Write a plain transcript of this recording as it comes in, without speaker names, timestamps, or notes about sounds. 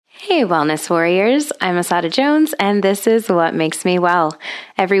Hey, Wellness Warriors. I'm Asada Jones, and this is What Makes Me Well.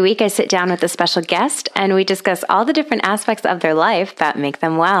 Every week I sit down with a special guest, and we discuss all the different aspects of their life that make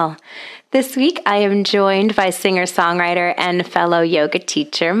them well. This week I am joined by singer-songwriter and fellow yoga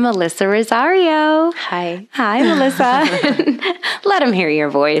teacher, Melissa Rosario. Hi. Hi, Melissa. Let them hear your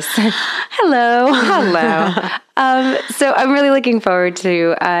voice. Hello. So I'm really looking forward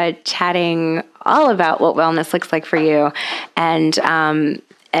to chatting all about what wellness looks like for you, and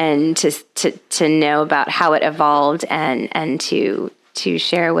to know about how it evolved, and to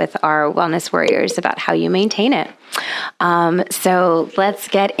share with our wellness warriors about how you maintain it. So let's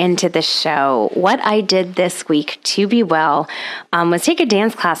get into the show. What I did this week to be well was take a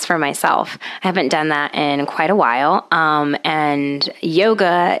dance class for myself. I haven't done that in quite a while. And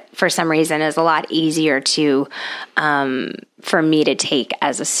yoga, for some reason, is a lot easier for me to take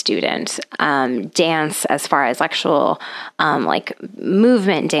as a student. Dance, as far as actual like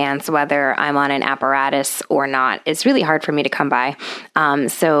movement dance, whether I'm on an apparatus or not, is really hard for me to come by.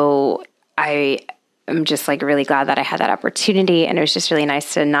 So I'm just really glad that I had that opportunity, and it was just really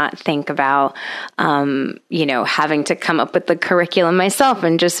nice to not think about, having to come up with the curriculum myself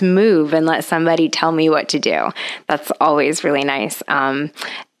and just move and let somebody tell me what to do. That's always really nice. And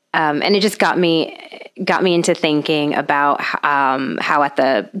it just got me into thinking about how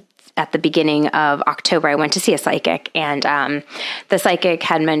at the beginning of October, I went to see a psychic, and the psychic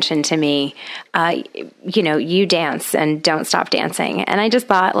had mentioned to me, you dance and don't stop dancing. And I just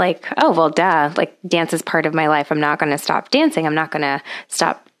thought oh, well, duh, dance is part of my life. I'm not going to stop dancing. I'm not going to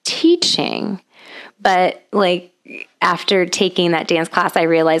stop teaching. But after taking that dance class, I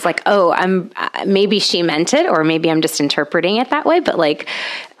realized maybe she meant it, or maybe I'm just interpreting it that way. But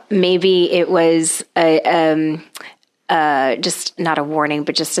maybe it was just not a warning,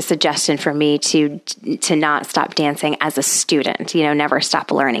 but just a suggestion for me to not stop dancing as a student, never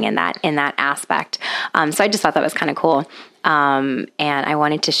stop learning in that aspect. So I just thought that was kind of cool. And I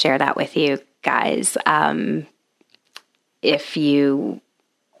wanted to share that with you guys. If you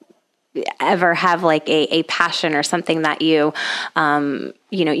ever have a passion or something that you,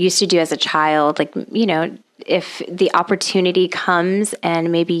 used to do as a child, if the opportunity comes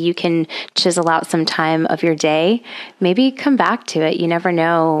and maybe you can chisel out some time of your day, maybe come back to it. You never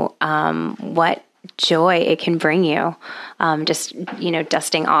know what joy it can bring you. Just,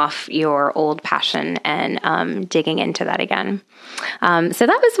 dusting off your old passion and digging into that again. So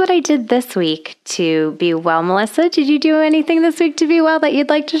that was what I did this week to be well. Melissa, did you do anything this week to be well that you'd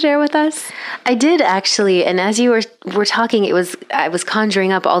like to share with us? I did, actually. And as you were talking, I was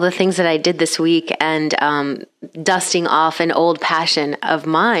conjuring up all the things that I did this week and dusting off an old passion of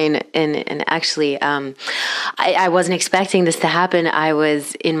mine. And actually, I wasn't expecting this to happen. I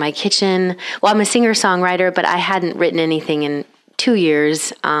was in my kitchen. Well, I'm a singer-songwriter, but I hadn't written anything in 2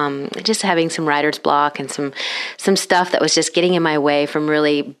 years, just having some writer's block and some stuff that was just getting in my way from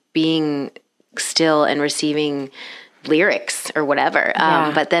really being still and receiving lyrics or whatever.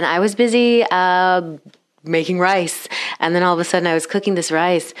 Yeah. But then I was busy making rice, and then all of a sudden I was cooking this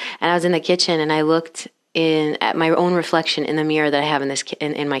rice, and I was in the kitchen, and I looked at my own reflection in the mirror that I have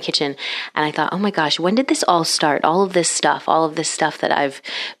in my kitchen. And I thought, oh my gosh, when did this all start? All of this stuff that I've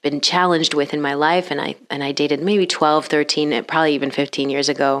been challenged with in my life. And I dated maybe 12, 13, probably even 15 years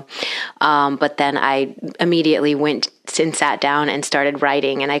ago. But then I immediately went and sat down and started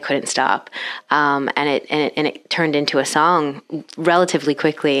writing, and I couldn't stop. And it turned into a song relatively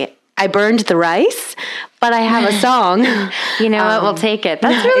quickly. I burned the rice, but I have a song. You know what? We'll take it.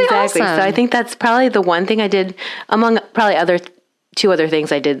 That's really exactly. awesome. So I think that's probably the one thing I did, among probably two other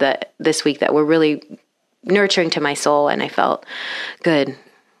things I did this week that were really nurturing to my soul, and I felt good.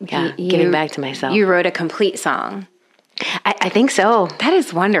 Yeah, giving back to myself. You wrote a complete song. I think so. That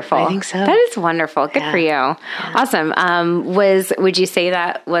is wonderful. I think so. That is wonderful. Good for you. Yeah. Awesome. Would you say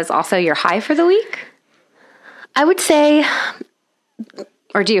that was also your high for the week? I would say.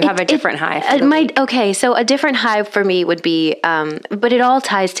 Or do you have a different high? Okay, so a different high for me would be, but it all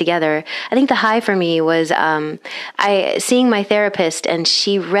ties together. I think the high for me was seeing my therapist, and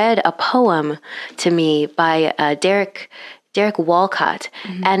she read a poem to me by Derek Walcott,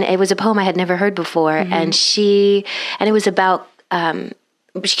 mm-hmm. and it was a poem I had never heard before, mm-hmm. and it was about.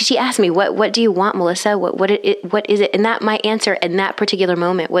 She asked me, "What do you want, Melissa? What is it?" And that my answer in that particular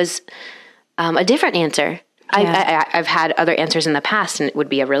moment was a different answer. Yeah. I've had other answers in the past, and it would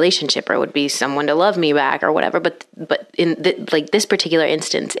be a relationship, or it would be someone to love me back, or whatever. But in this particular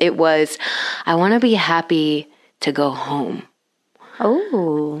instance, it was, I want to be happy to go home.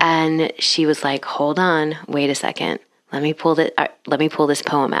 Oh, and she was like, "Hold on, wait a second. Let me pull this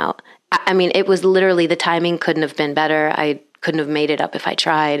poem out." I mean, it was literally, the timing couldn't have been better. I couldn't have made it up if I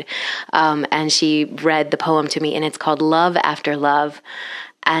tried. And she read the poem to me, and it's called Love After Love.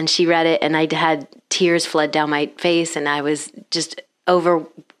 And she read it, and I had tears flood down my face, and I was just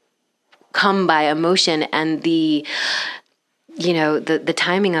overcome by emotion and the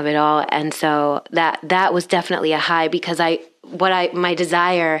timing of it all. And so that was definitely a high, because my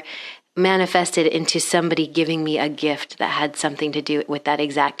desire manifested into somebody giving me a gift that had something to do with that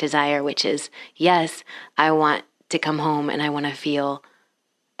exact desire, which is, yes, I want to come home, and I want to feel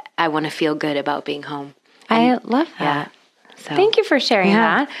good about being home. I love that. Yeah. So, thank you for sharing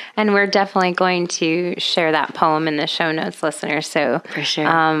that. And we're definitely going to share that poem in the show notes, listeners. So for sure.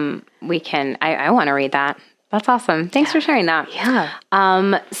 I want to read that. That's awesome. Thanks for sharing that. Yeah.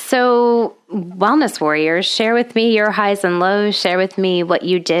 So Wellness Warriors, share with me your highs and lows. Share with me what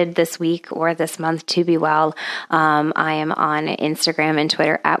you did this week or this month to be well. I am on Instagram and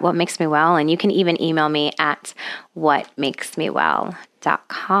Twitter at What Makes Me Well. And you can even email me at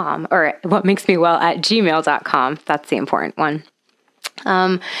whatmakesmewell.com or whatmakesmewell@gmail.com. That's the important one.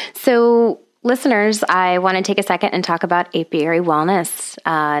 So listeners, I want to take a second and talk about Apiary Wellness,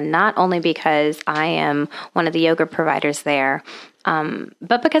 not only because I am one of the yoga providers there,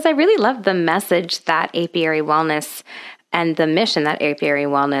 but because I really love the message that Apiary Wellness and the mission that Apiary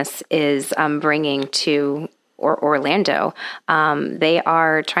Wellness is bringing to Orlando. They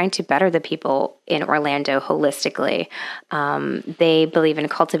are trying to better the people in Orlando holistically. They believe in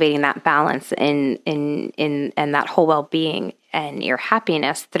cultivating that balance in that whole well-being and your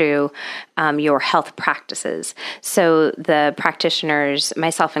happiness through your health practices. So the practitioners,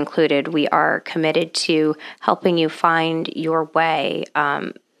 myself included, we are committed to helping you find your way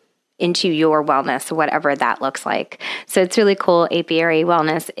into your wellness, whatever that looks like. So it's really cool. Apiary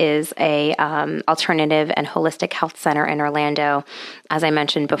Wellness is a alternative and holistic health center in Orlando. As I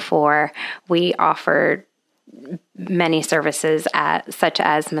mentioned before, we offer many services such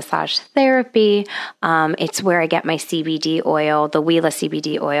as massage therapy. It's where I get my CBD oil, the Wheela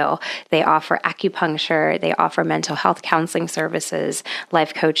CBD oil. They offer acupuncture. They offer mental health counseling services,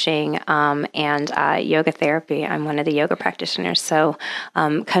 life coaching, and yoga therapy. I'm one of the yoga practitioners. So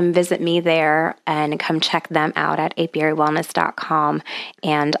come visit me there and come check them out at apiarywellness.com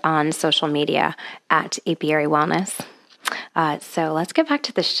and on social media at Apiary Wellness. So let's get back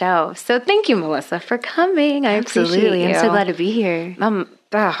to the show. So thank you, Melissa, for coming. I appreciate you. I'm so glad to be here.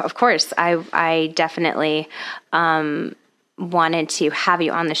 Of course. I definitely wanted to have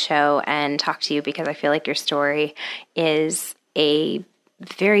you on the show and talk to you because I feel like your story is a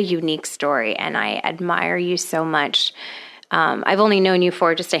very unique story, and I admire you so much. I've only known you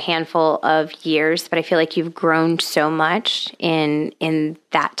for just a handful of years, but I feel like you've grown so much in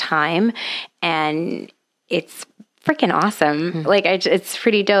that time, and it's freaking awesome. Mm-hmm. Like it's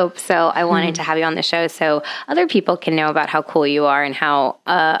pretty dope. So I wanted to have you on the show so other people can know about how cool you are and how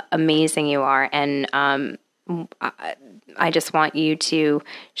amazing you are. And I just want you to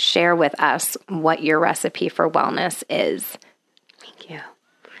share with us what your recipe for wellness is. Thank you.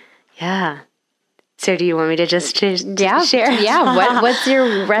 Yeah. So do you want me to just share? Yeah. What's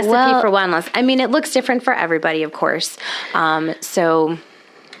your recipe for wellness? I mean, it looks different for everybody, of course. So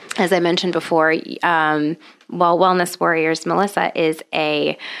as I mentioned before, Wellness Warriors, Melissa is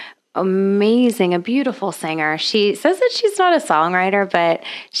a beautiful singer. She says that she's not a songwriter, but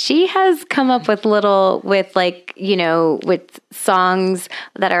she has come up with with songs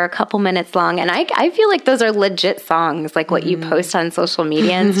that are a couple minutes long. And I feel like those are legit songs, like what you post on social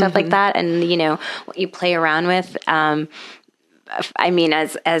media and stuff like that. And, what you play around with. I mean,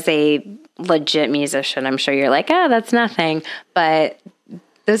 as a legit musician, I'm sure you're like, that's nothing. But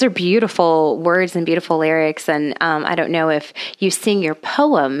those are beautiful words and beautiful lyrics. And I don't know if you sing your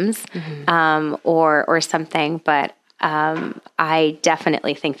poems or something, but I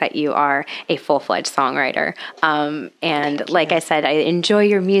definitely think that you are a full-fledged songwriter. And like I said, I enjoy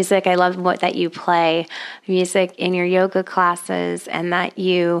your music. I love that you play music in your yoga classes and that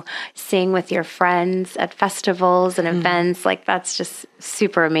you sing with your friends at festivals and events. Like that's just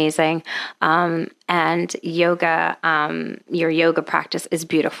super amazing. And yoga, your yoga practice is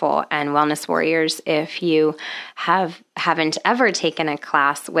beautiful. And Wellness Warriors, if you haven't ever taken a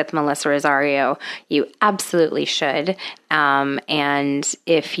class with Melissa Rosario, you absolutely should. And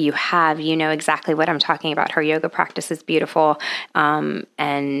if you have, you know exactly what I'm talking about. Her yoga practice is beautiful and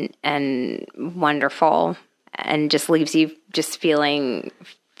wonderful, and just leaves you just feeling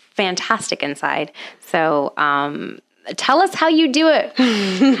fantastic inside. So, tell us how you do it.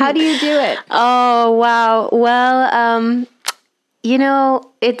 How do you do it? Oh, wow. Well,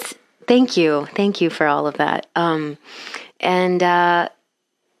 thank you. Thank you for all of that. And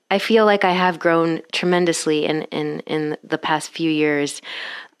I feel like I have grown tremendously in the past few years.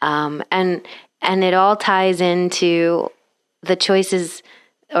 And it all ties into the choices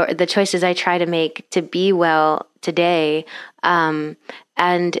I try to make to be well today. And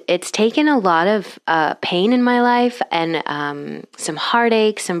it's taken a lot of pain in my life, and some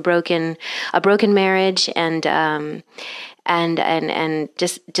heartache, a broken marriage, and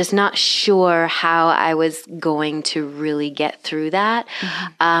just not sure how I was going to really get through that.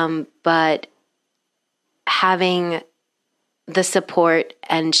 But having the support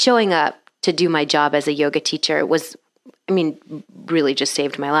and showing up to do my job as a yoga teacher really just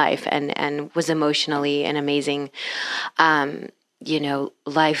saved my life, and was emotionally an amazing, lifesaver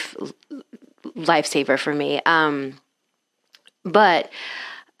for me. But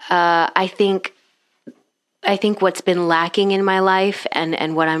I think what's been lacking in my life,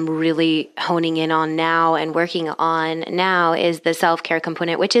 and what I'm really honing in on now and working on now, is the self-care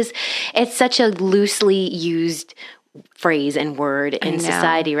component, it's such a loosely used phrase and word in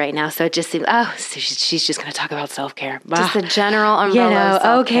society right now. So it just seems, she's just going to talk about self-care. Just the general umbrella of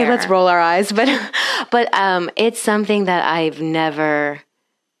self-care. Okay, let's roll our eyes. But it's something that I've never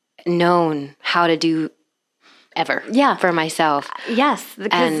known how to do ever. Yeah. For myself. Yes,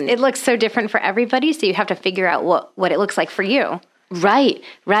 because it looks so different for everybody. So you have to figure out what it looks like for you. Right.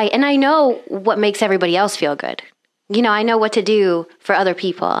 And I know what makes everybody else feel good. I know what to do for other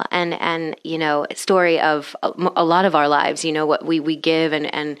people, and story of a lot of our lives, what we give,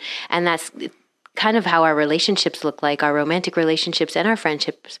 and that's kind of how our relationships look like, our romantic relationships and our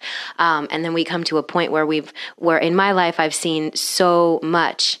friendships. And then we come to a point where in my life, I've seen so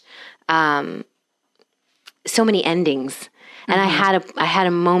much, so many endings. And I had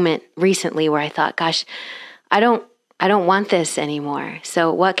a moment recently where I thought, gosh, I don't want this anymore.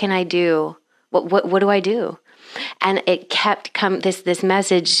 So what can I do? What do I do? And it kept this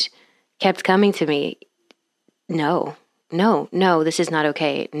message kept coming to me. No, this is not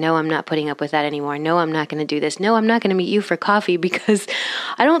okay. No, I'm not putting up with that anymore. No, I'm not going to do this. No, I'm not going to meet you for coffee, because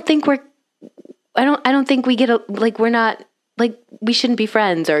I don't think we get we're not, we shouldn't be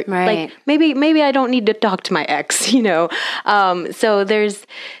friends, or maybe I don't need to talk to my ex, So there's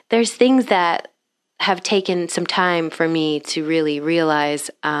things that have taken some time for me to really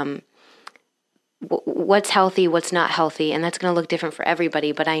realize, what's healthy, what's not healthy, and that's going to look different for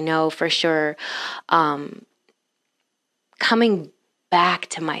everybody. But I know for sure, coming back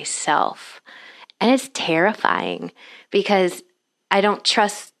to myself, and it's terrifying, because I don't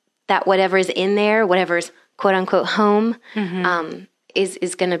trust that whatever's in there, whatever's quote unquote home,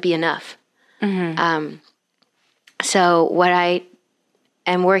 is going to be enough. So what I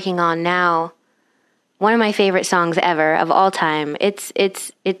am working on now, one of my favorite songs ever of all time. It's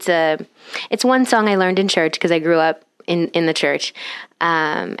one song I learned in church, because I grew up in the church.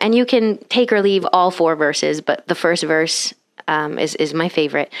 And you can take or leave all 4 verses, but the first verse is my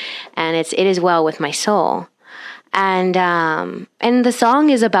favorite, and it is well with my soul. And the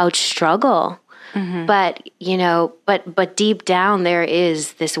song is about struggle, but deep down there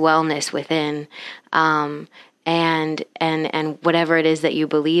is this wellness within, and whatever it is that you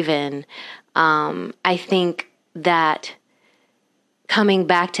believe in. I think that coming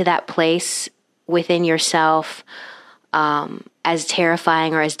back to that place within yourself, as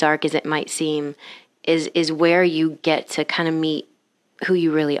terrifying or as dark as it might seem, is where you get to kind of meet who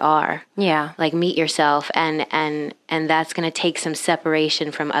you really are. Yeah. Meet yourself, and that's going to take some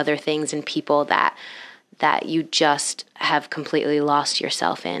separation from other things and people that you just have completely lost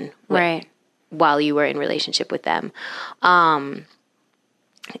yourself in. Right. While you were in relationship with them.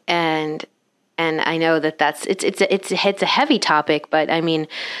 And I know that's it's a heavy topic, but I mean,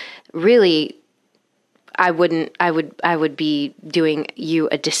 really, I would be doing you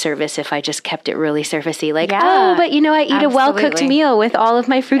a disservice if I just kept it really surfacey. I eat a well-cooked meal with all of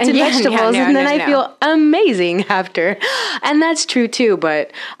my fruits and vegetables, and then I feel amazing after. And that's true too,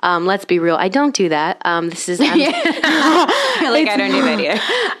 but let's be real. I don't do that. This is I don't do that either.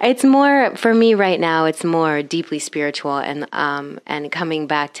 It's more, for me right now, it's more deeply spiritual, and coming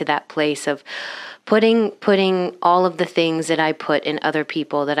back to that place of putting all of the things that I put in other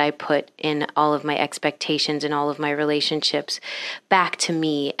people, that I put in all of my expectations and all of my relationships, back to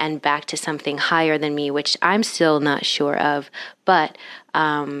me and back to something higher than me, which I'm still not sure of. But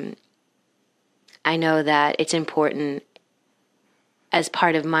I know that it's important as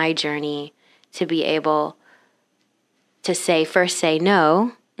part of my journey to be able to say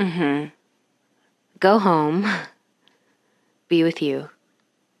no, go home, be with you.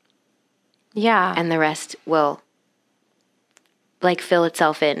 Yeah. And the rest will fill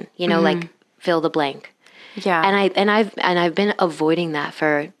itself in, fill the blank. Yeah. And I've been avoiding that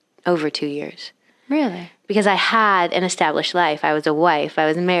for over 2 years. Really? Because I had an established life. I was a wife. I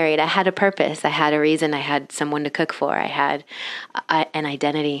was married. I had a purpose. I had a reason. I had someone to cook for. I had an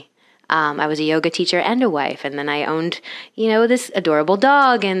identity. I was a yoga teacher and a wife. And then I owned, this adorable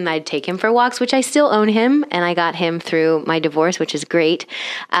dog, and I'd take him for walks, which I still own him. And I got him through my divorce, which is great.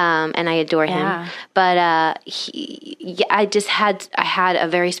 And I adore him. But I had a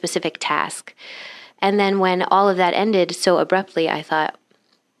very specific task. And then when all of that ended so abruptly, I thought,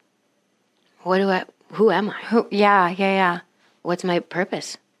 who am I? Yeah. What's my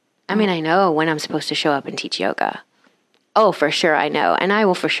purpose? I mean, I know when I'm supposed to show up and teach yoga. Oh, for sure I know. And I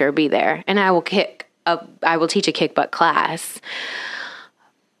will for sure be there. And I will teach a kick butt class.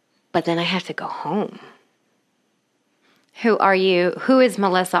 But then I have to go home. Who are you? Who is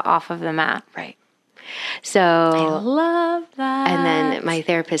Melissa off of the mat? Right. So I love that. And then my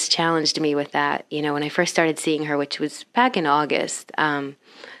therapist challenged me with that. When I first started seeing her, which was back in August,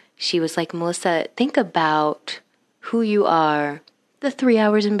 she was like, Melissa, think about who you are the 3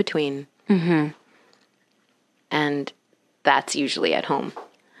 hours in between. Mm-hmm. And that's usually at home.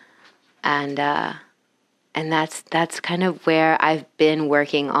 And that's kind of where I've been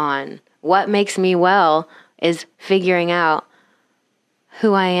working on. What makes me well is figuring out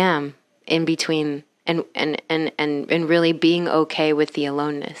who I am in between and really being okay with the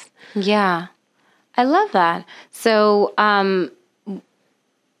aloneness. Yeah. I love that. So,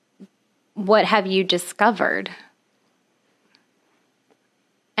 what have you discovered?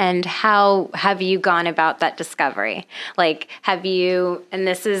 And how have you gone about that discovery? Like, have you, and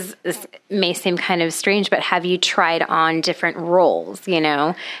this may seem kind of strange, but have you tried on different roles?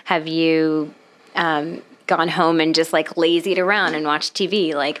 Have you gone home and just like lazied around and watched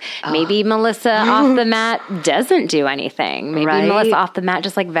TV? Like maybe Melissa off the mat doesn't do anything. Maybe Melissa off the mat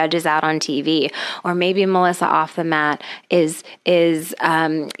just like veges out on TV, or maybe Melissa off the mat is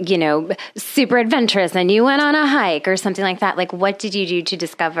super adventurous and you went on a hike or something like that. Like, what did you do to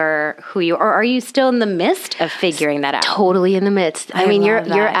discover who you are? Or are you still in the midst of figuring that out? Totally in the midst. I mean, you're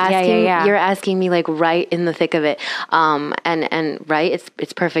asking you're asking me like right in the thick of it. And right,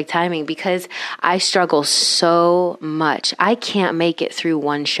 it's perfect timing because I struggle so much. I can't make it through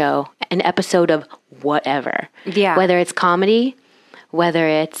one show, an episode of whatever. Yeah. Whether it's comedy, whether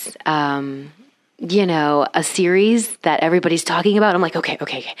it's a series that everybody's talking about. I'm like, okay.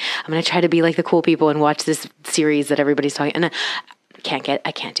 I'm going to try to be like the cool people and watch this series that everybody's talking. And I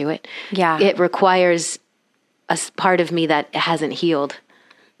can't do it. Yeah. It requires a part of me that hasn't healed.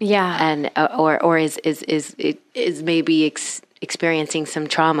 Yeah. And or is maybe experiencing some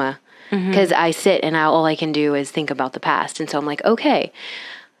trauma. Because I sit and all I can do is think about the past. And so I'm like, okay,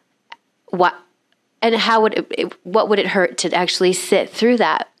 what would it hurt to actually sit through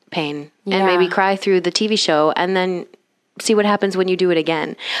that pain and maybe cry through the TV show and then see what happens when you do it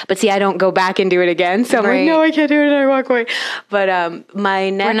again. But see, I don't go back and do it again. So I'm like, no, I can't do it. And I walk away. But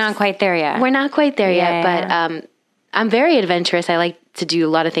we're not quite there yet. We're not quite there yet. But I'm very adventurous. I like to do a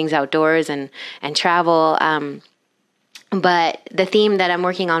lot of things outdoors and travel. But the theme that I'm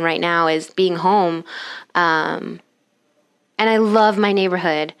working on right now is being home. And I love my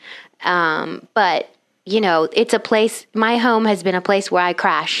neighborhood. But, it's a place, my home has been a place where I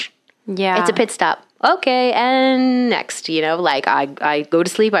crash. Yeah. It's a pit stop. Okay, and next, I go to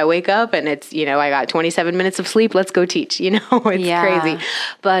sleep, I wake up, and it's, I got 27 minutes of sleep, let's go teach, it's crazy.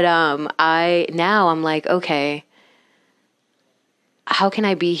 But I'm like, okay, how can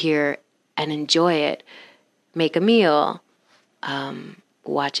I be here and enjoy it? Make a meal,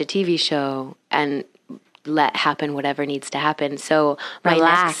 watch a TV show, and let happen whatever needs to happen. So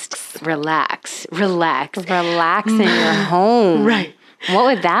relax in your home. Right. What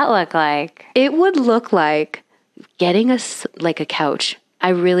would that look like? It would look like getting a couch. I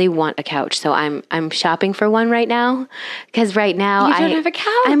really want a couch. So I'm shopping for one right now. Because right now you don't have a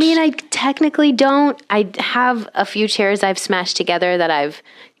couch. I mean, I technically don't. I have a few chairs I've smashed together that I've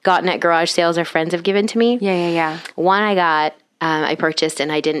gotten at garage sales or friends have given to me. Yeah. One I purchased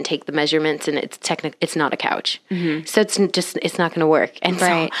and I didn't take the measurements and it's not a couch. Mm-hmm. So it's not going to work. And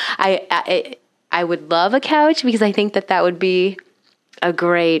so I would love a couch because I think that would be a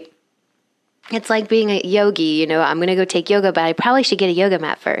great, it's like being a yogi, I'm going to go take yoga, but I probably should get a yoga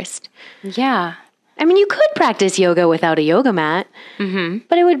mat first. Yeah. I mean, you could practice yoga without a yoga mat,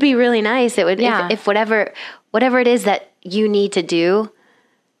 but it would be really nice. It would, if whatever it is that you need to do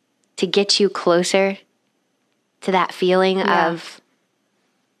to get you closer to that feeling of,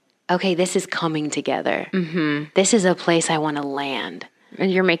 okay, this is coming together. Mm-hmm. This is a place I want to land.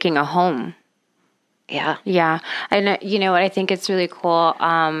 And you're making a home. Yeah. Yeah. And you know what? I think it's really cool.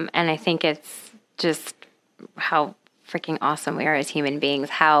 And I think it's just how freaking awesome we are as human beings,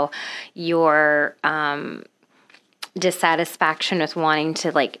 how your dissatisfaction with wanting to,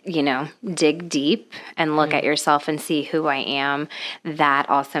 like, you know, dig deep and look at yourself and see who I am, that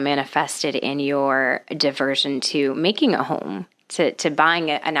also manifested in your diversion to making a home, to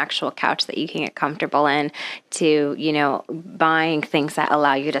buying an actual couch that you can get comfortable in, to, you know, buying things that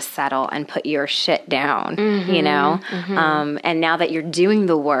allow you to settle and put your shit down, you know? And now that you're doing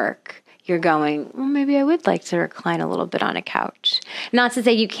the work, you're going, well, maybe I would like to recline a little bit on a couch. Not to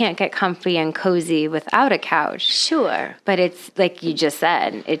say you can't get comfy and cozy without a couch. Sure. But it's like you just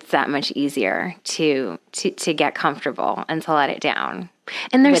said, it's that much easier to get comfortable and to let it down.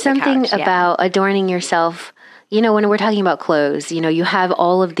 And there's with the something couch, about adorning yourself. You know, when we're talking about clothes, you know, you have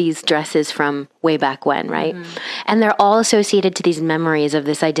all of these dresses from way back when, right? And they're all associated to these memories of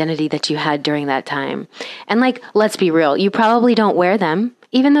this identity that you had during that time. And like, let's be real, you probably don't wear them,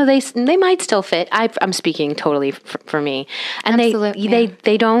 even though they might still fit. I'm speaking totally for me. And they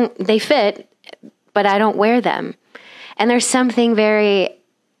fit, but I don't wear them. And there's something very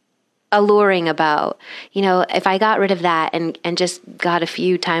alluring about, you know, if I got rid of that and just got a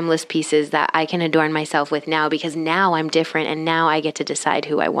few timeless pieces that I can adorn myself with now, because now I'm different and now I get to decide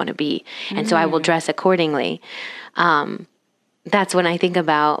who I want to be. And so I will dress accordingly. That's when I think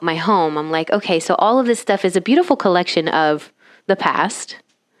about my home. I'm like, okay, so all of this stuff is a beautiful collection of the past,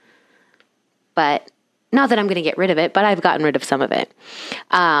 but not that I'm going to get rid of it, but I've gotten rid of some of it.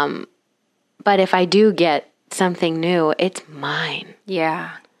 But if I do get something new, it's mine.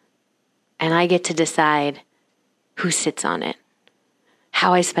 Yeah. And I get to decide who sits on it,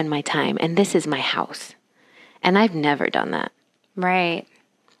 how I spend my time. And this is my house. And I've never done that. Right.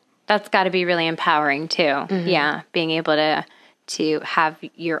 That's got to be really empowering too. Yeah. Being able to have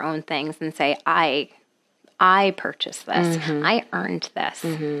your own things and say, I purchased this. I earned this.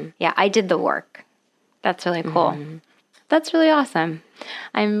 Yeah. I did the work. That's really cool. That's really awesome.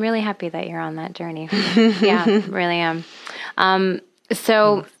 I'm really happy that you're on that journey. Yeah, really am.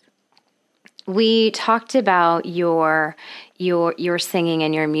 So we talked about your singing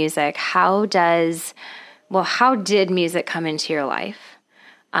and your music. How did music come into your life?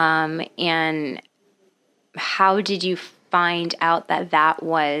 And how did you find out that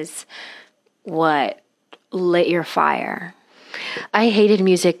was what lit your fire? I hated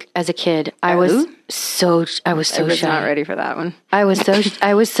music as a kid. I was so shy. I was not ready for that one. I was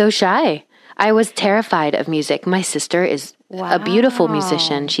so shy. I was terrified of music. My sister is a beautiful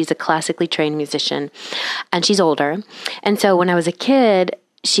musician. She's a classically trained musician, and she's older. And so when I was a kid,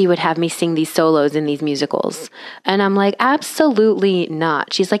 she would have me sing these solos in these musicals. And I'm like, absolutely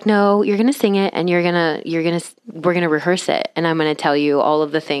not. She's like, no, you're going to sing it and we're going to rehearse it. And I'm going to tell you all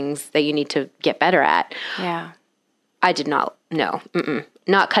of the things that you need to get better at. Yeah. I did not, no,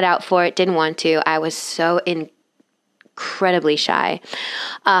 not cut out for it. Didn't want to. I was so incredibly shy.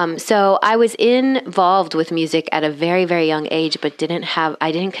 So I was involved with music at a very, very young age, but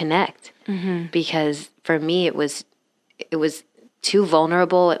I didn't connect because for me, it was too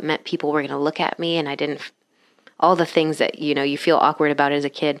vulnerable. It meant people were going to look at me, and all the things that, you know, you feel awkward about as a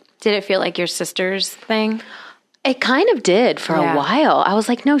kid. Did it feel like your sister's thing? It kind of did for a while. I was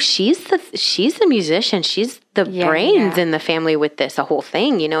like, no, she's the musician. She's the brains in the family with this, the whole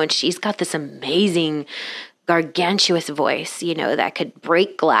thing, you know, and she's got this amazing, gargantuous voice, you know, that could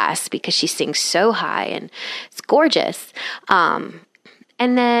break glass because she sings so high and it's gorgeous. And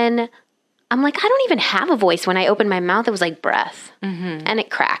then I'm like, I don't even have a voice. When I opened my mouth, it was like breath and it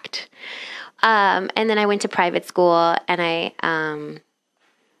cracked. And then I went to private school and I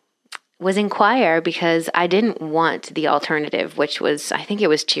was in choir because I didn't want the alternative, which was, I think it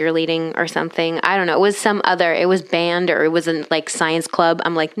was cheerleading or something. I don't know. It was band, or it was in like science club.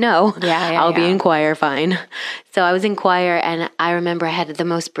 I'm like, no, I'll be in choir. Fine. So I was in choir, and I remember I had the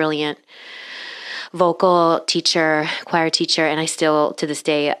most brilliant vocal teacher, choir teacher, and I still, to this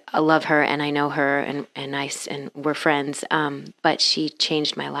day, I love her and I know her and we're friends. But she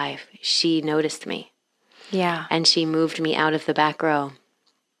changed my life. She noticed me. Yeah. And she moved me out of the back row.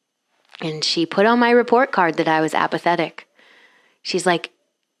 And she put on my report card that I was apathetic. She's like,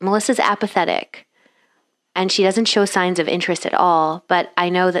 Melissa's apathetic. And she doesn't show signs of interest at all, but I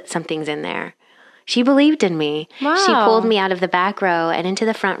know that something's in there. She believed in me. Wow. She pulled me out of the back row and into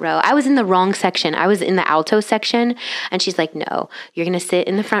the front row. I was in the wrong section. I was in the alto section. And she's like, no, you're going to sit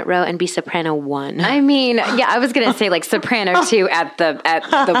in the front row and be soprano 1. I mean, yeah, I was going to say like soprano 2 at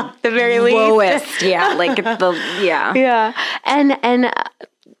the very lowest. least. Yeah. Like Yeah. And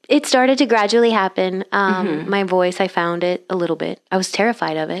it started to gradually happen. My voice, I found it a little bit. I was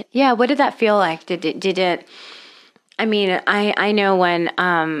terrified of it. Yeah. What did that feel like? Did it, I mean, I know when,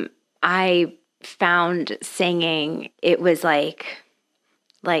 I found singing, it was like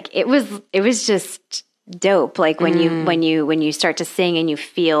it was just dope. Like when you start to sing and you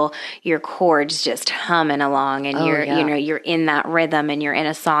feel your chords just humming along, and you're in that rhythm and you're in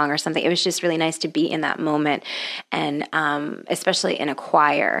a song or something. It was just really nice to be in that moment, and especially in a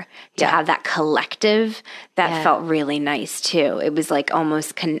choir to have that collective that felt really nice too. It was like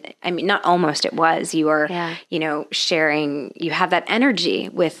almost not almost, it was, you are sharing, you have that energy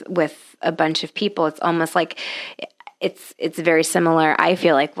with a bunch of people. It's almost like it's very similar, I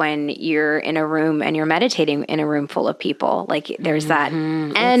feel like, when you're in a room and you're meditating in a room full of people. Like there's that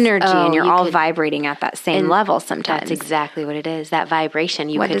energy, and you're all vibrating at that same level sometimes. That's exactly what it is, that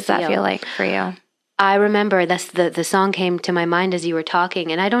vibration. What does that feel like for you? I remember the song came to my mind as you were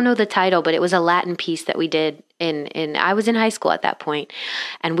talking, and I don't know the title, but it was a Latin piece that we did I was in high school at that point,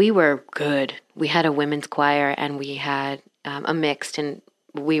 and we were good. We had a women's choir, and we had a mixed, and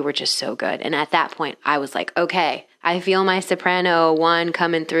we were just so good. And at that point, I was like, okay, I feel my soprano one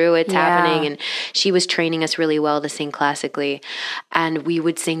coming through. It's happening. And she was training us really well to sing classically. And we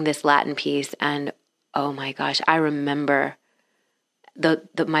would sing this Latin piece. And oh my gosh, I remember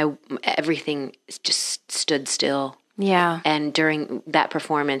my everything just stood still. Yeah. And during that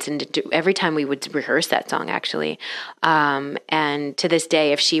performance, and every time we would rehearse that song, actually. And to this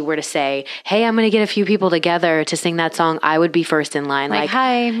day, if she were to say, hey, I'm going to get a few people together to sing that song, I would be first in line. Like,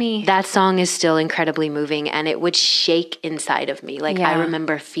 hi, me. That song is still incredibly moving, and it would shake inside of me. Like, I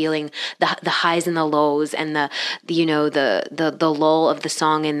remember feeling the highs and the lows, and the lull of the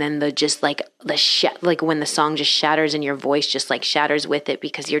song, and then like when the song just shatters and your voice just like shatters with it,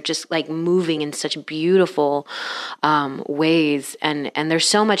 because you're just like moving in such beautiful ways, and there's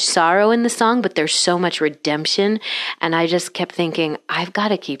so much sorrow in the song, but there's so much redemption. And I just kept thinking, I've got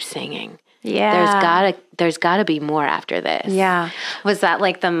to keep singing. Yeah, there's gotta be more after this. Yeah. Was that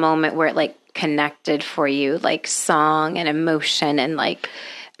like the moment where it like connected for you, like song and emotion, and like,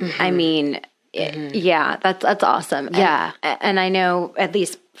 I mean, yeah, that's awesome. Yeah. And I know, at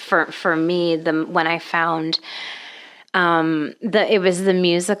least for me, when I found it was the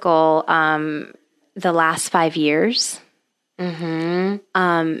musical The Last 5 Years, that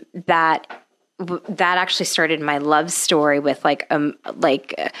actually started my love story with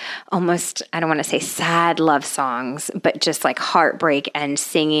almost, I don't want to say sad love songs, but just like heartbreak and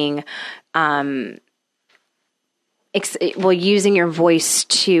singing, using your voice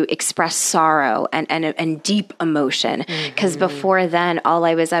to express sorrow and deep emotion. Because before then, all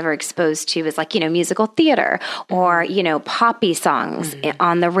I was ever exposed to was like, musical theater or, poppy songs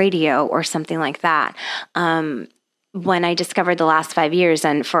on the radio or something like that. When I discovered The Last 5 Years,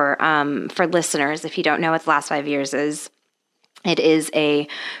 and for listeners, if you don't know what The Last 5 Years is, it is a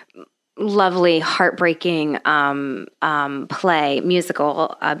lovely, heartbreaking play,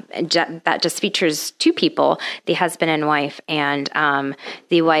 musical, that just features two people, the husband and wife, and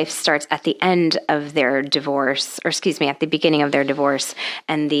the wife starts at the end of their divorce, at the beginning of their divorce,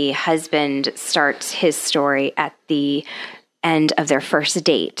 and the husband starts his story at the end of their first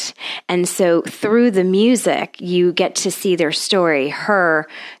date. And so through the music, you get to see their story, her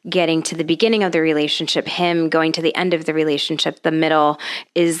getting to the beginning of the relationship, him going to the end of the relationship. The middle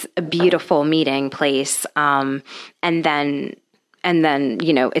is a beautiful meeting place. And then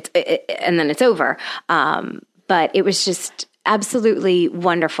it's over. But it was just absolutely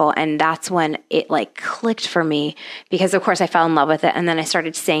wonderful. And that's when it like clicked for me, because of course I fell in love with it. And then I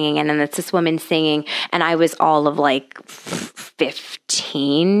started singing, and then it's this woman singing, and I was all of like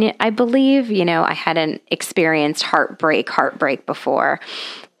 15, I believe. I hadn't experienced heartbreak before,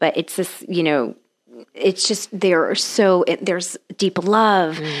 but it's this, it's just, there's deep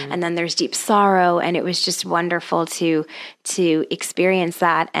love, and then there's deep sorrow. And it was just wonderful to experience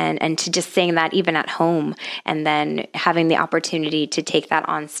that and to just sing that even at home, and then having the opportunity to take that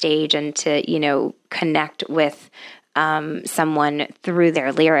on stage and to, connect with someone through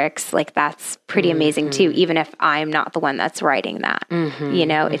their lyrics. Like that's pretty amazing too, even if I'm not the one that's writing that.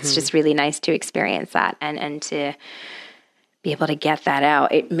 It's just really nice to experience that and to be able to get that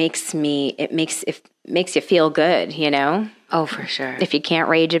out. It makes you feel good, Oh, for sure. If you can't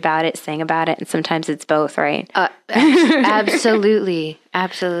rage about it, sing about it. And sometimes it's both, right? Absolutely.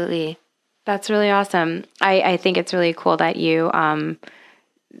 Absolutely. That's really awesome. I think it's really cool that you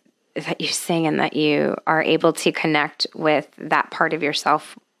sing and that you are able to connect with that part of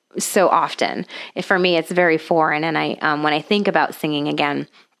yourself so often. For me, it's very foreign. And when I think about singing again,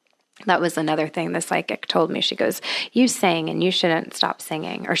 that was another thing the psychic told me. She goes, you sang and you shouldn't stop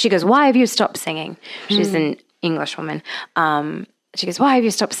singing. Or she goes, why have you stopped singing? She's an English woman. She goes, why have you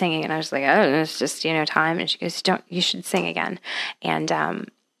stopped singing? And I was like, oh, it's just, time. And she goes, you should sing again. And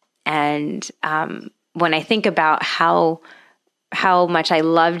when I think about how much I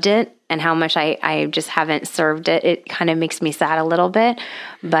loved it and how much I just haven't served it, it kind of makes me sad a little bit.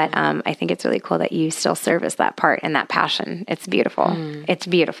 But I think it's really cool that you still service that part and that passion. It's beautiful. It's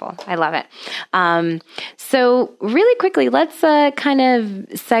beautiful. I love it. So really quickly, let's kind of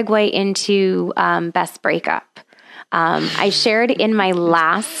segue into best breakup. I shared in my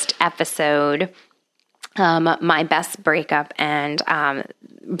last episode my best breakup, and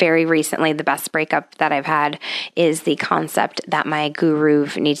very recently the best breakup that I've had is the concept that my guru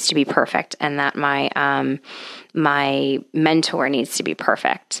needs to be perfect and that my mentor needs to be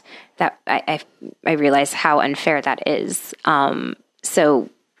perfect. That I realize how unfair that is. So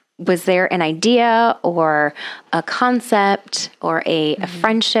was there an idea or a concept or a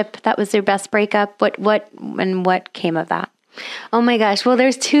friendship that was your best breakup? What came of that? Oh my gosh. Well,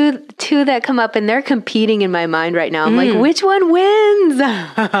 there's two that come up and they're competing in my mind right now. I'm like, which one wins?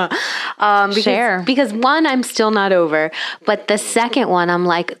 Because one, I'm still not over, but the second one, I'm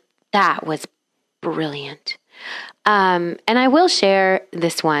like, that was brilliant. And I will share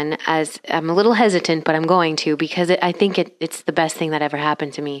this one as I'm a little hesitant, but I'm going to, because I think it's the best thing that ever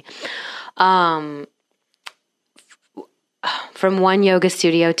happened to me. From one yoga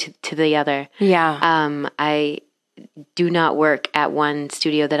studio to the other. Yeah. I do not work at one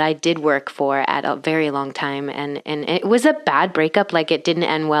studio that I did work for at a very long time. And it was a bad breakup. Like, it didn't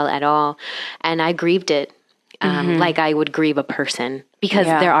end well at all. And I grieved it. Like I would grieve a person, because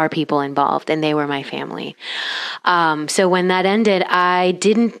there are people involved and they were my family. So when that ended, I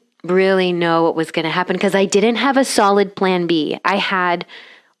didn't really know what was going to happen because I didn't have a solid plan B. I had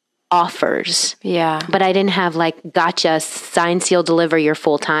offers. Yeah. But I didn't have like, gotcha, sign, seal, deliver, you're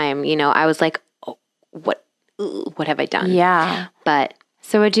full time. You know, I was like, oh, what have I done? Yeah. But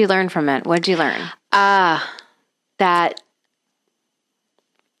so what'd you learn from it? What'd you learn? That,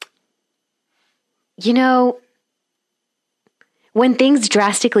 you know, when things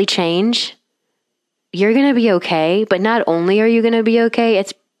drastically change, you're going to be okay. But not only are you going to be okay,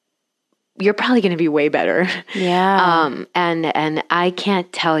 you're probably going to be way better. Yeah. And I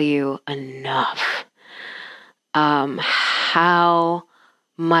can't tell you enough how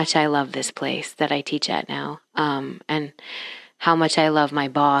much I love this place that I teach at now, and how much I love my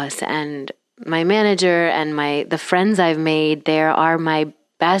boss and my manager and the friends I've made. There are my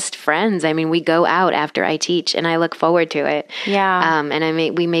best friends. I mean, we go out after I teach, and I look forward to it. Yeah.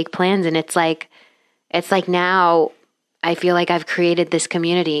 And we make plans, and it's like now I feel like I've created this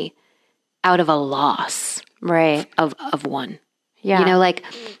community out of a loss, right? Of one. Yeah. You know, like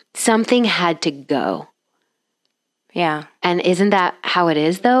something had to go. Yeah. And isn't that how it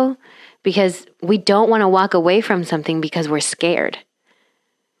is, though? Because we don't want to walk away from something because we're scared.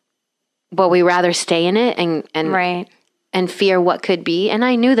 But we rather stay in it and right. and fear what could be. And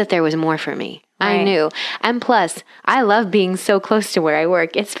I knew that there was more for me. Right. I knew. And plus, I love being so close to where I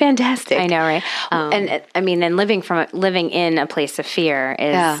work. It's fantastic. I know, right? And I mean, and living in a place of fear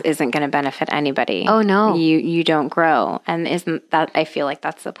isn't going to benefit anybody. Oh, no. You don't grow. And isn't that, I feel like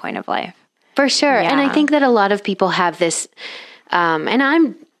that's the point of life. For sure. Yeah. And I think that a lot of people have this,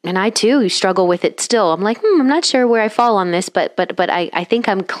 and I too struggle with it still. I'm like, I'm not sure where I fall on this, but I think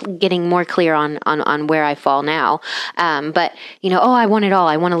I'm getting more clear on where I fall now. But you know, I want it all.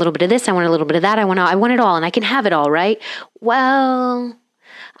 I want a little bit of this. I want a little bit of that. I want it all, and I can have it all, right? Well,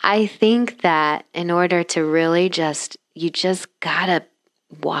 I think that in order to really you just gotta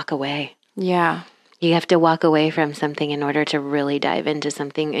walk away. Yeah. You have to walk away from something in order to really dive into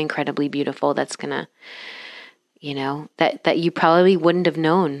something incredibly beautiful that's gonna, you know, that you probably wouldn't have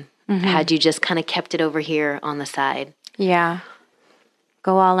known had you just kind of kept it over here on the side. Yeah.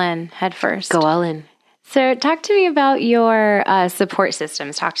 Go all in, head first. Go all in. So talk to me about your support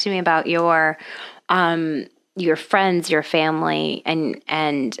systems. Talk to me about your friends, your family,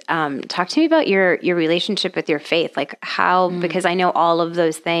 and talk to me about your relationship with your faith. Like how, because I know all of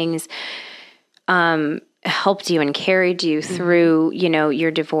those things helped you and carried you through, you know,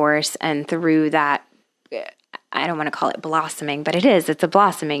 your divorce and through that. I don't want to call it blossoming, but it's a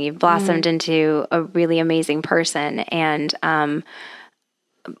blossoming. You've blossomed into a really amazing person. And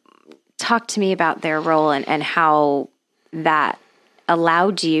talk to me about their role and how that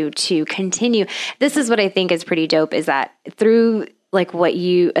allowed you to continue. This is what I think is pretty dope, is that through like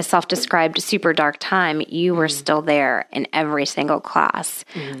a self-described super dark time, you were still there in every single class.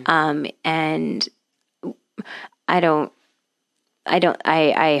 And I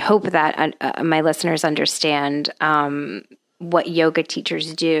hope that my listeners understand what yoga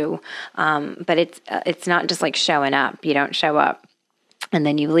teachers do, but it's not just like showing up. You don't show up and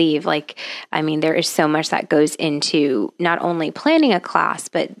then you leave. Like, I mean, there is so much that goes into not only planning a class,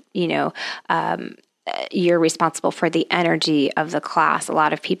 but, you're responsible for the energy of the class. A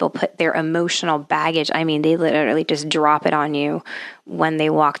lot of people put their emotional baggage, I mean, they literally just drop it on you when they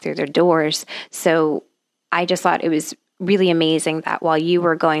walk through their doors. So I just thought it was really amazing that while you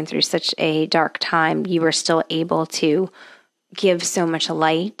were going through such a dark time, you were still able to give so much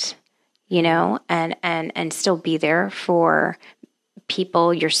light, and still be there for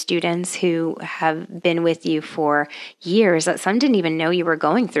people, your students who have been with you for years, that some didn't even know you were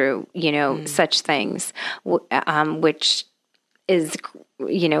going through, such things, which is,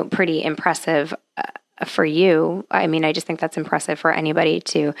 pretty impressive for you. I mean, I just think that's impressive for anybody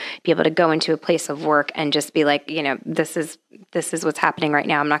to be able to go into a place of work and just be like, this is what's happening right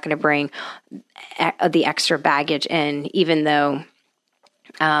now. I'm not going to bring the extra baggage in, even though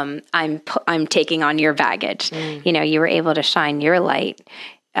I'm taking on your baggage. You were able to shine your light,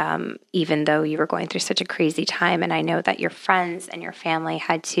 even though you were going through such a crazy time. And I know that your friends and your family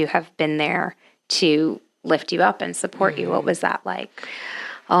had to have been there to lift you up and support you. What was that like?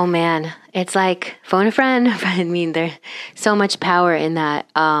 Oh man, it's like phone a friend. I mean, there's so much power in that.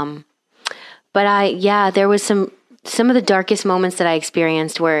 But there was some of the darkest moments that I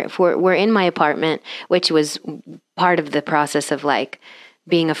experienced were in my apartment, which was part of the process of like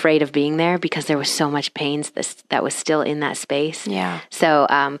being afraid of being there because there was so much pain that was still in that space. Yeah. So,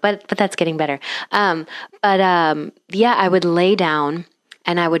 but that's getting better. I would lay down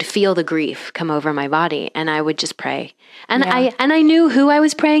and I would feel the grief come over my body and I would just pray. And I knew who I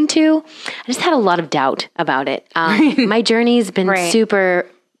was praying to. I just had a lot of doubt about it. My journey's been super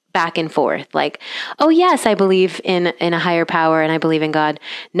back and forth. Like, oh yes, I believe in a higher power and I believe in God.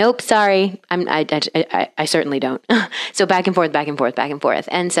 Nope, sorry, I certainly don't. So back and forth, back and forth, back and forth.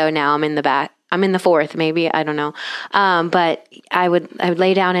 And so now I'm in the fourth, maybe, I don't know. But I would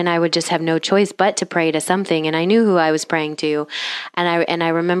lay down and I would just have no choice but to pray to something. And I knew who I was praying to. And I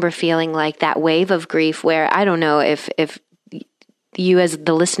remember feeling like that wave of grief where I don't know if you as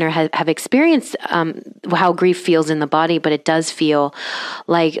the listener have experienced how grief feels in the body, but it does feel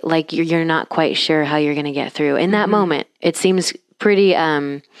like you're not quite sure how you're going to get through. In that moment, it seems pretty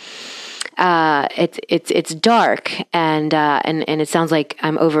it's dark and it sounds like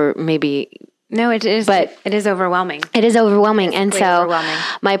I'm over maybe. No, it is, but it is overwhelming. It is overwhelming. And so overwhelming.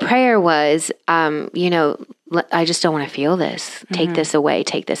 My prayer was, I just don't want to feel this. Take this away,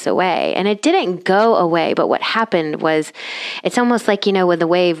 take this away. And it didn't go away. But what happened was, it's almost like, with the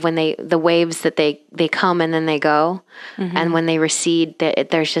wave, the waves that they come and then they go. And when they recede,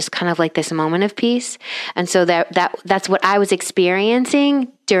 there's just kind of like this moment of peace. And so that's what I was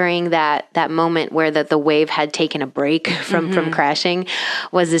experiencing during that moment where the wave had taken a break from crashing,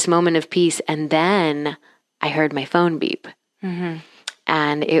 was this moment of peace. And then I heard my phone beep.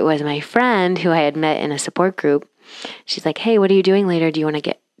 And it was my friend who I had met in a support group. She's like, "Hey, what are you doing later? Do you want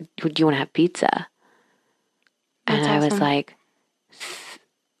to have pizza?" And I was like,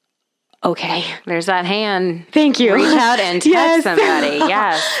 "Okay." There's that hand. Thank you. Reach out and touch somebody.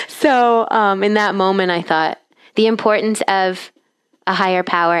 Yes. So in that moment, I thought the importance of a higher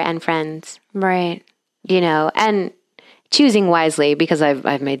power and friends. Right. And choosing wisely, because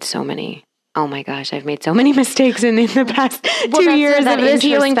I've made so many. Oh my gosh, I've made so many mistakes in the past 2 years of this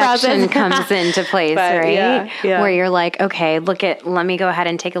healing process comes into place, right? Yeah. Where you're like, okay, let me go ahead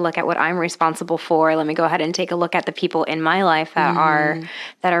and take a look at what I'm responsible for. Let me go ahead and take a look at the people in my life that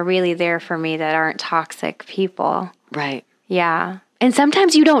are really there for me, that aren't toxic people. Right. Yeah. And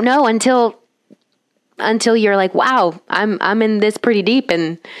sometimes you don't know until you're like, wow, I'm in this pretty deep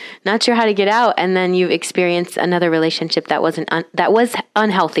and not sure how to get out. And then you experience another relationship that was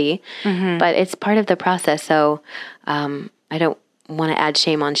unhealthy, but it's part of the process. So I don't want to add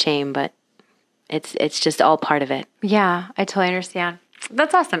shame on shame, but it's just all part of it. Yeah, I totally understand.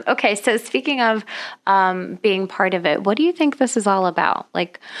 That's awesome. Okay, so speaking of being part of it, what do you think this is all about?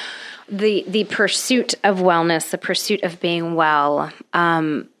 Like the pursuit of wellness, the pursuit of being well.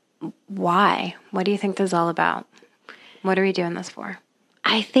 Why? What do you think this is all about? What are we doing this for?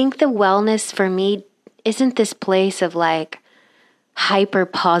 I think the wellness for me isn't this place of like hyper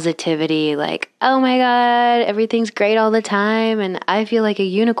positivity, like, oh my God, everything's great all the time and I feel like a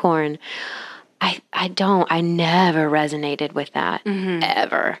unicorn. I never resonated with that,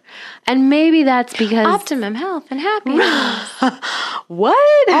 ever. And maybe that's because... Optimum health and happiness.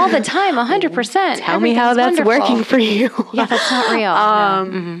 What? All the time, 100%. Tell me how that's working for you. Yeah, that's not real.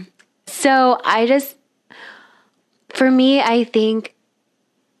 No. So for me, I think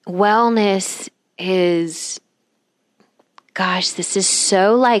wellness is, gosh, this is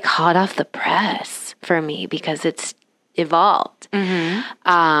so like hot off the press for me because it's evolved.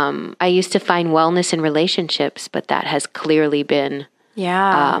 I used to find wellness in relationships, but that has clearly been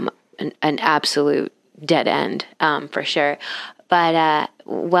an absolute dead end, for sure. But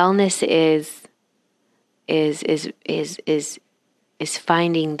wellness is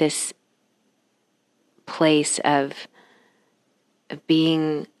finding this place of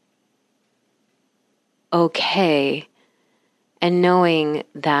being okay and knowing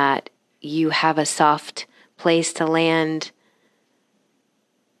that you have a soft place to land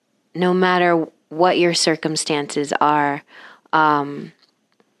no matter what your circumstances are.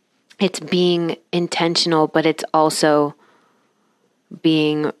 It's being intentional, but it's also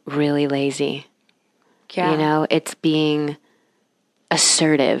being really lazy. Yeah. You know, it's being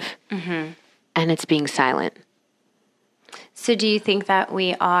assertive and it's being silent. So do you think that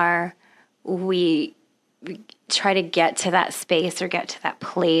we try to get to that space or get to that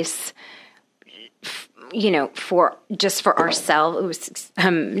place, you know, for ourselves?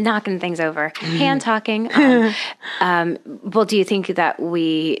 I'm knocking things over, hand talking. Well, do you think that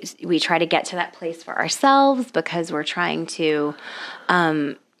we try to get to that place for ourselves because we're trying to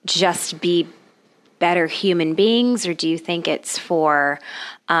just be better human beings, or do you think it's for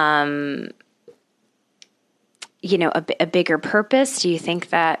you know, a bigger purpose? Do you think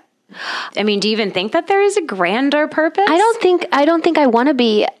that? I mean, do you even think that there is a grander purpose? I don't think I want to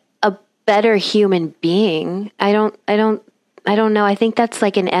be a better human being. I don't know. I think that's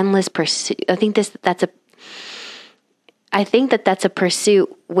like an endless pursuit. I think that's a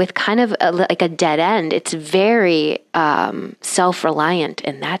pursuit with kind of like a dead end. It's very self-reliant,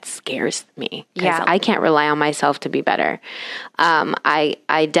 and that scares me. Yeah, I can't rely on myself to be better.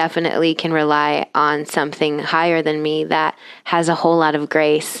 I definitely can rely on something higher than me that has a whole lot of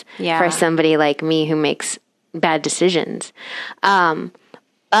grace for somebody like me who makes bad decisions.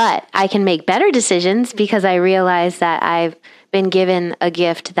 But I can make better decisions because I realize that I've been given a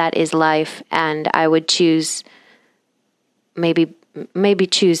gift that is life, and I would choose maybe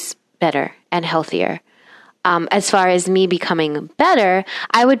choose better and healthier. As far as me becoming better,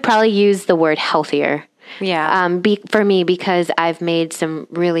 I would probably use the word healthier. Yeah. For me, because I've made some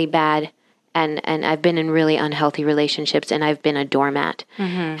really bad and I've been in really unhealthy relationships, and I've been a doormat.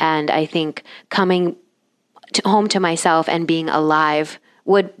 And I think coming home to myself and being alive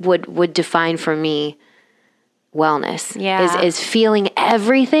would define for me wellness. Yeah. Is feeling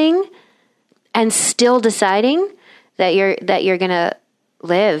everything and still deciding that you're gonna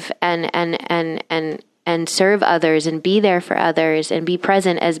live and serve others and be there for others and be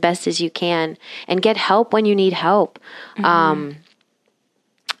present as best as you can and get help when you need help, and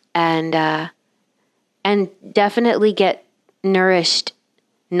definitely get nourished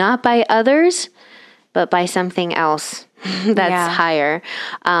not by others but by something else that's higher.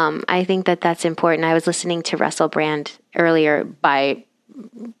 I think that's important. I was listening to Russell Brand earlier by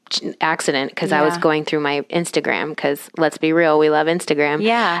accident because I was going through my Instagram, because let's be real, we love Instagram.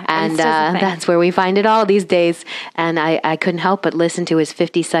 Yeah. And that's where we find it all these days. And I couldn't help but listen to his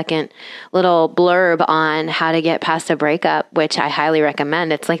 50-second little blurb on how to get past a breakup, which I highly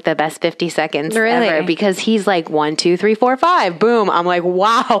recommend. It's like the best 50 seconds ever, because he's like 1, 2, 3, 4, 5, boom. I'm like,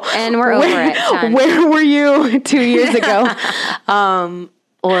 wow. And we're over it. Done. Where were you 2 years ago?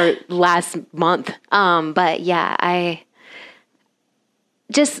 Or last month. But yeah, I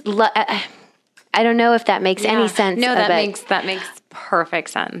don't know if that makes any sense. No, that makes perfect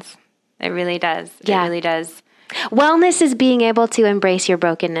sense. It really does. Yeah. It really does. Wellness is being able to embrace your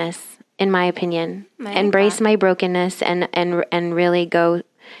brokenness, in my opinion. Embrace my brokenness and really go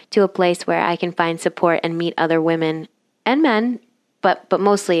to a place where I can find support and meet other women and men, but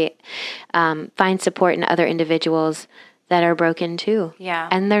mostly find support in other individuals that are broken too. Yeah.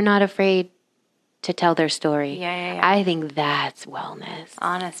 And they're not afraid to tell their story. Yeah. I think that's wellness.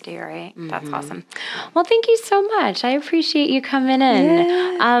 Honesty, right? That's awesome. Well, thank you so much. I appreciate you coming in.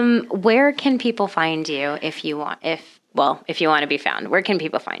 Yeah. Where can people find you if you want to be found? Where can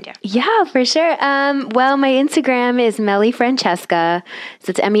people find you? Yeah, for sure. Well, my Instagram is Melly Francesca.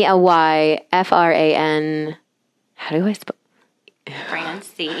 So it's MELYFRAN. How do I spell? Fran,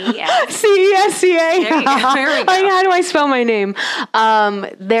 C-E-S. C-E-S-C-A. There you go. How do I spell my name?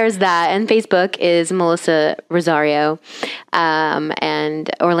 There's that. And Facebook is Melissa Rosario.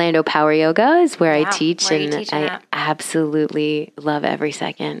 And Orlando Power Yoga is where I teach. And I absolutely love every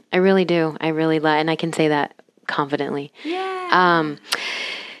second. I really do. I really love, and I can say that confidently. Yeah.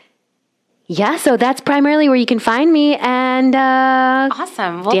 Yeah, so that's primarily where you can find me, and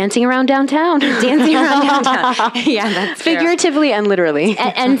awesome. Well, dancing around downtown. Dancing around downtown. Yeah, that's true. Figuratively and literally.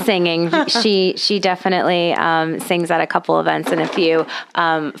 And singing. She definitely sings at a couple events, and if you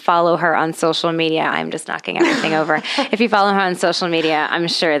follow her on social media, I'm just knocking everything over. If you follow her on social media, I'm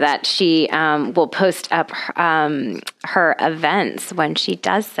sure that she will post up her events when she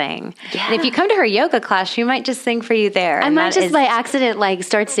does sing. Yeah. And if you come to her yoga class, she might just sing for you there. I might just by accident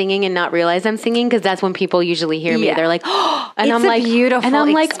start singing and not realize I'm singing, because that's when people usually hear me. They're like, oh, and I'm like, beautiful. And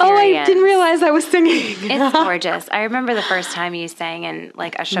I'm like, oh, I didn't realize I was singing. It's gorgeous. I remember the first time you sang in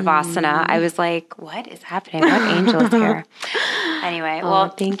like a Shavasana. I was like, what is happening? What angel is here? Anyway,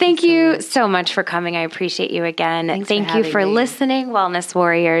 thank you so much for coming. I appreciate you again. Thank you for listening, Wellness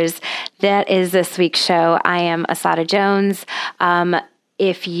Warriors. That is this week's show. I am Asada Jones.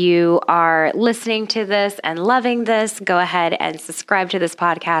 If you are listening to this and loving this, go ahead and subscribe to this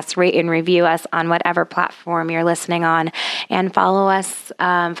podcast, rate and review us on whatever platform you're listening on, and follow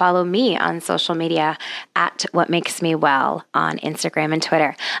me on social media at What Makes Me Well on Instagram and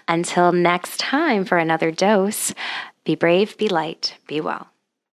Twitter. Until next time for another dose, be brave, be light, be well.